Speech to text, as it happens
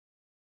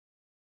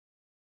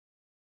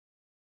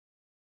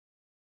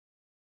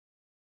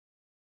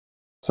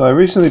So I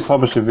recently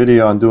published a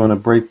video on doing a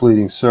brake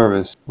bleeding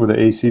service with an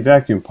AC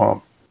vacuum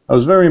pump. I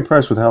was very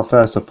impressed with how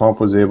fast the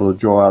pump was able to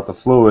draw out the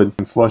fluid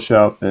and flush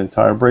out the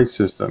entire brake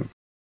system.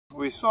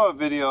 We saw a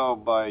video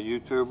by a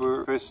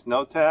YouTuber, Chris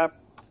Notap,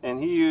 and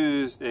he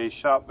used a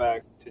shop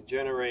vac to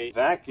generate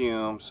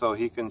vacuum so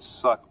he can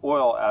suck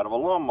oil out of a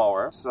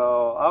lawnmower.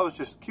 So I was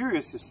just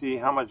curious to see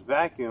how much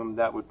vacuum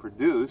that would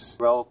produce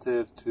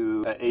relative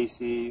to an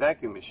AC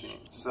vacuum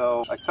machine.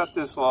 So I cut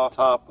this off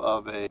top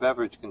of a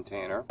beverage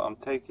container. I'm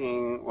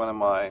taking one of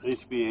my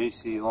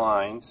HVAC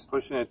lines,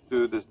 pushing it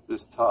through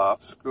this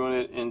top, screwing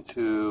it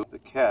into the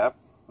cap,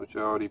 which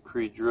I already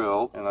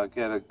pre-drilled, and I'll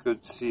get a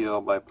good seal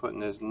by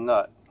putting this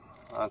nut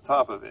on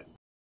top of it.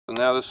 So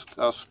now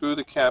I'll screw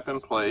the cap in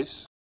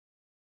place.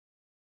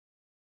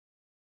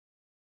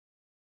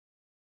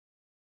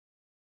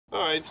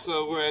 Alright,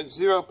 so we're at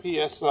 0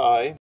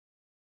 psi.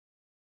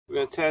 We're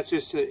going to attach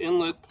this to the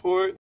inlet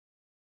port.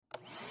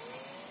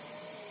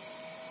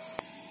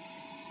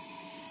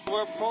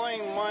 We're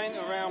pulling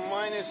around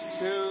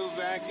 -2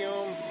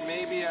 vacuum,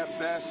 maybe at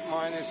best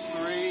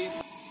 -3.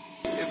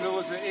 If it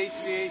was an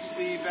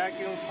HVAC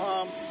vacuum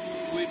pump,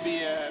 we'd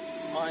be at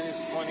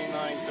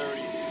 -29,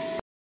 30.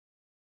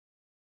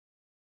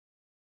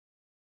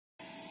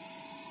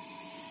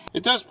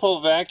 It does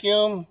pull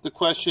vacuum. The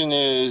question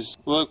is,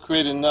 will it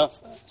create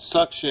enough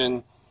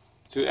suction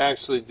to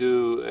actually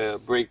do a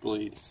brake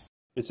bleed?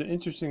 It's an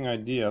interesting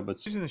idea,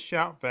 but using the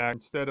shout vac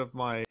instead of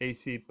my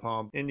AC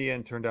pump in the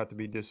end turned out to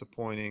be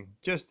disappointing.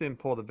 Just didn't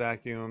pull the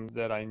vacuum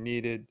that I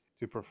needed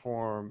to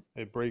perform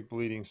a brake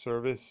bleeding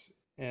service,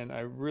 and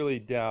I really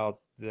doubt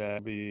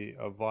that will be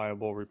a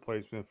viable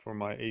replacement for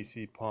my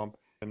AC pump,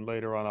 and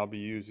later on I'll be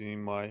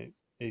using my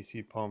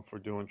AC pump for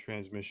doing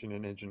transmission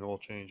and engine oil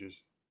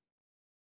changes.